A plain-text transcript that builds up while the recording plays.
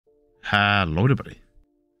Hello everybody.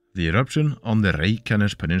 The eruption on the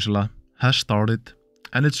Reykjanes peninsula has started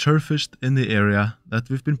and it surfaced in the area that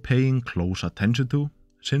we've been paying close attention to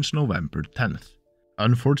since November 10th.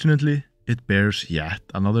 Unfortunately, it bears yet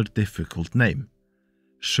another difficult name,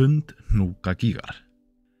 Sundhnúkagígar.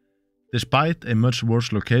 Despite a much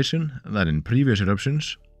worse location than in previous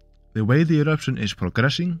eruptions, the way the eruption is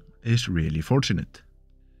progressing is really fortunate.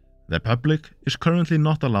 The public is currently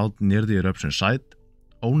not allowed near the eruption site,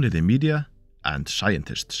 only the media and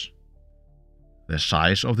scientists. The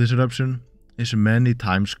size of this eruption is many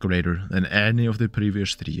times greater than any of the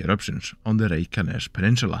previous 3 eruptions on the Reykjanes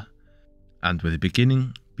peninsula, and with the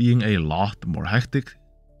beginning being a lot more hectic,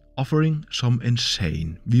 offering some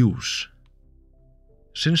insane views.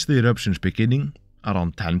 Since the eruption's beginning,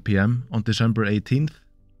 around 10 PM on December 18th,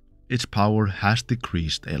 its power has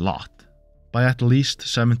decreased a lot, by at least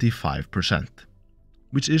 75%,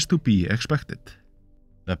 which is to be expected.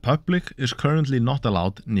 The public is currently not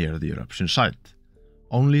allowed near the eruption site,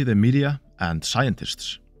 only the media and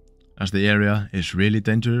scientists, as the area is really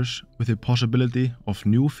dangerous with the possibility of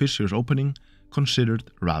new fissures opening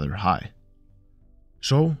considered rather high.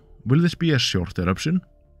 So, will this be a short eruption?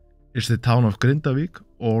 Is the town of Grindavík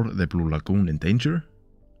or the Blue Lagoon in danger?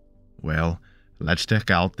 Well, let's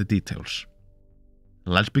check out the details.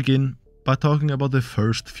 Let's begin by talking about the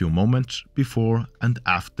first few moments before and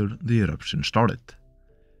after the eruption started.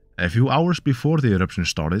 A few hours before the eruption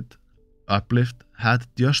started, uplift had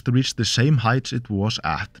just reached the same heights it was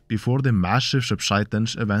at before the massive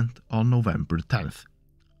subsidence event on November 10th,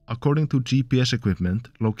 according to GPS equipment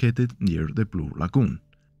located near the Blue Lagoon.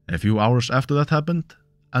 A few hours after that happened,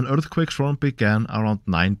 an earthquake storm began around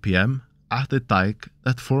 9 PM at the dike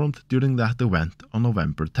that formed during that event on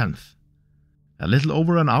November 10th. A little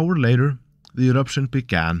over an hour later, the eruption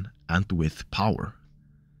began and with power.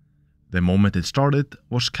 The moment it started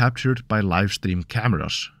was captured by livestream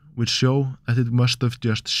cameras, which show that it must have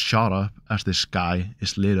just shot up as the sky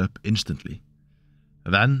is lit up instantly.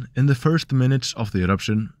 Then, in the first minutes of the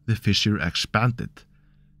eruption, the fissure expanded.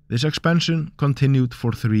 This expansion continued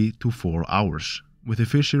for 3 to 4 hours, with the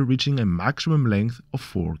fissure reaching a maximum length of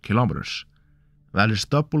 4 kilometers. That is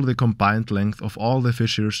double the combined length of all the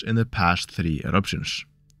fissures in the past 3 eruptions.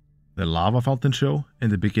 The lava fountain show in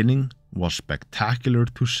the beginning was spectacular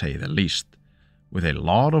to say the least, with a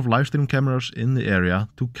lot of livestream cameras in the area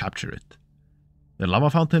to capture it. The lava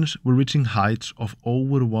fountains were reaching heights of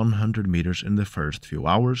over 100 meters in the first few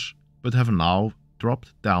hours, but have now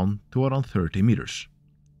dropped down to around 30 meters.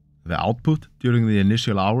 The output during the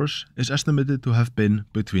initial hours is estimated to have been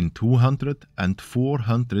between 200 and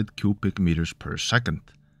 400 cubic meters per second.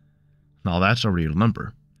 Now that's a real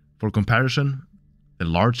number. For comparison, the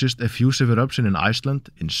largest effusive eruption in Iceland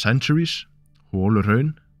in centuries,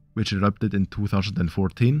 Holuhraun, which erupted in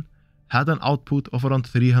 2014, had an output of around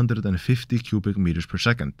 350 cubic meters per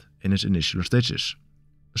second in its initial stages.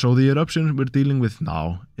 So the eruption we're dealing with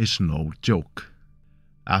now is no joke.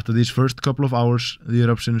 After these first couple of hours, the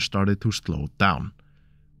eruption started to slow down,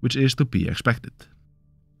 which is to be expected.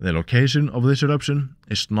 The location of this eruption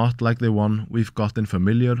is not like the one we've gotten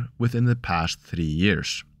familiar with in the past 3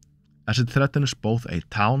 years, as it threatens both a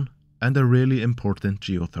town and a really important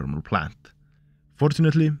geothermal plant.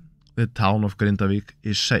 Fortunately, the town of Grindavík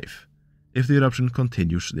is safe if the eruption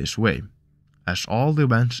continues this way, as all the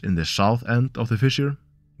vents in the south end of the fissure,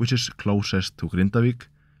 which is closest to Grindavík,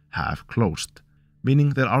 have closed, meaning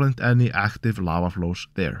there aren't any active lava flows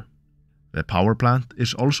there. The power plant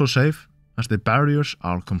is also safe as the barriers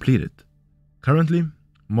are completed. Currently,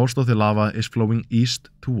 most of the lava is flowing east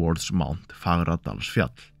towards Mount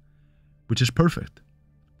Fagradalsfjall, which is perfect,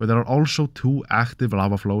 but there are also 2 active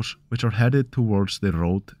lava flows which are headed towards the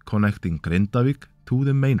road connecting Grindavík to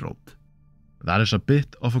the main road. That is a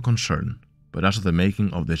bit of a concern, but as of the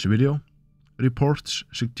making of this video, reports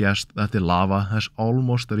suggest that the lava has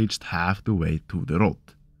almost reached half the way to the road.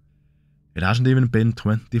 It hasn't even been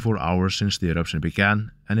 24 hours since the eruption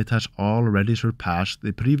began, and it has already surpassed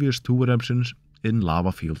the previous 2 eruptions in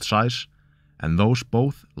lava field size, and those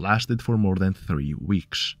both lasted for more than 3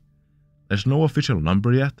 weeks. There's no official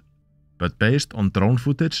number yet, but based on drone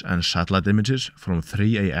footage and satellite images from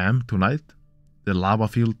 3 AM tonight, the lava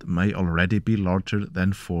field may already be larger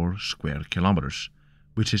than 4 square kilometers,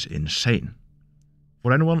 which is insane.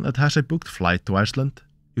 For anyone that has a booked flight to Iceland,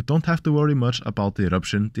 you don't have to worry much about the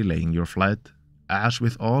eruption delaying your flight, as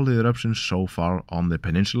with all the eruptions so far on the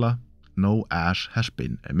peninsula, no ash has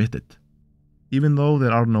been emitted. Even though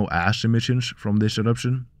there are no ash emissions from this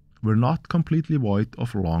eruption, we're not completely void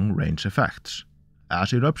of long-range effects,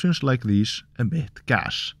 as eruptions like these emit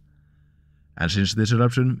gas. And since this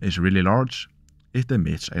eruption is really large, it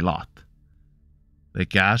emits a lot. The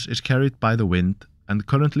gas is carried by the wind, and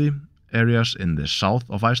currently areas in the south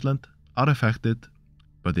of Iceland are affected,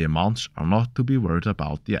 but the amounts are not to be worried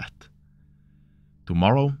about yet.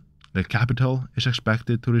 Tomorrow, the capital is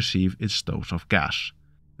expected to receive its dose of gas.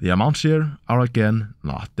 The amounts here are again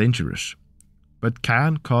not dangerous, but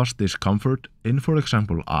can cause discomfort in, for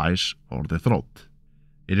example, eyes or the throat.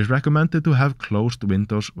 It is recommended to have closed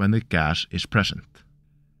windows when the gas is present.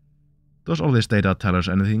 Does all this data tell us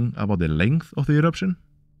anything about the length of the eruption?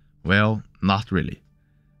 Well, not really.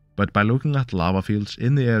 But by looking at lava fields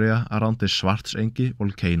in the area around the Svartsengi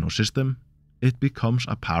volcano system, it becomes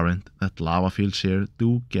apparent that lava fields here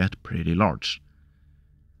do get pretty large,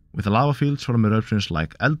 with lava fields from eruptions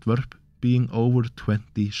like Eldvörp being over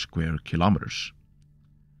 20 square kilometers.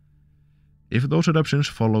 If those eruptions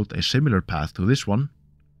followed a similar path to this one,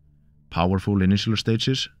 powerful initial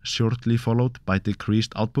stages shortly followed by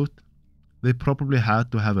decreased output, they probably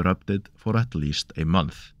had to have erupted for at least a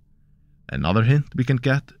month. Another hint we can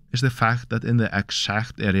get is the fact that in the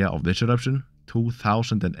exact area of this eruption,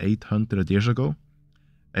 2,800 years ago,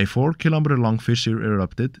 a 4-kilometer long fissure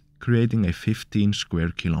erupted, creating a 15 square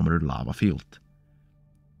kilometer lava field.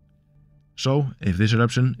 So, if this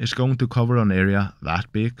eruption is going to cover an area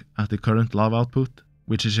that big at the current lava output,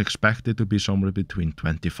 which is expected to be somewhere between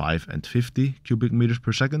 25 and 50 cubic meters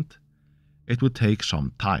per second, it would take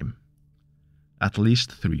some time. At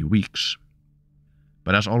least 3 weeks.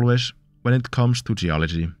 But as always, when it comes to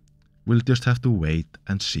geology, we'll just have to wait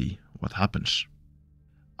and see what happens.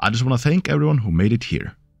 I just want to thank everyone who made it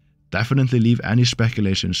here. Definitely leave any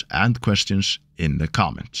speculations and questions in the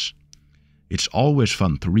comments. It's always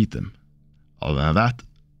fun to read them. Other than that,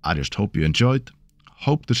 I just hope you enjoyed,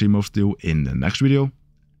 hope to see most of you in the next video,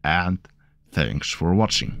 and thanks for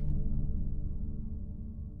watching.